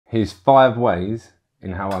Here's 5 ways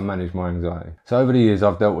in how I manage my anxiety. So over the years,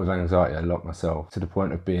 I've dealt with anxiety a lot myself, to the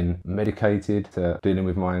point of being medicated, to dealing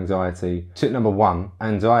with my anxiety. Tip number 1,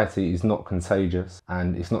 anxiety is not contagious,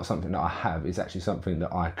 and it's not something that I have, it's actually something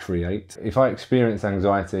that I create. If I experience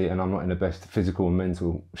anxiety and I'm not in the best physical and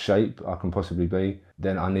mental shape I can possibly be,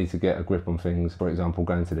 then I need to get a grip on things. For example,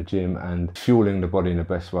 going to the gym and fueling the body in the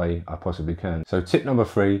best way I possibly can. So tip number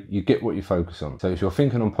 3, you get what you focus on. So if you're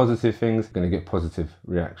thinking on positive things, you're going to get positive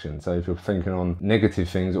reactions. So if you're thinking on negative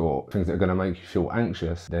things or things that are going to make you feel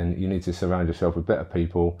anxious, then you need to surround yourself with better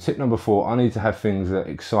people. Tip number 4, I need to have things that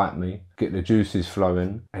excite me, get the juices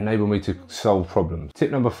flowing, enable me to solve problems. Tip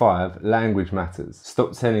number 5, language matters.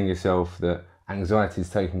 Stop telling yourself that anxiety is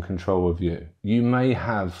taking control of you. You may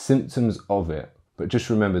have symptoms of it, but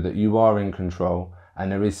just remember that you are in control,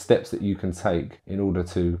 and there is steps that you can take in order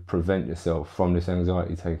to prevent yourself from this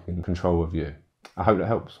anxiety taking control of you. I hope that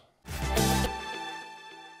helps.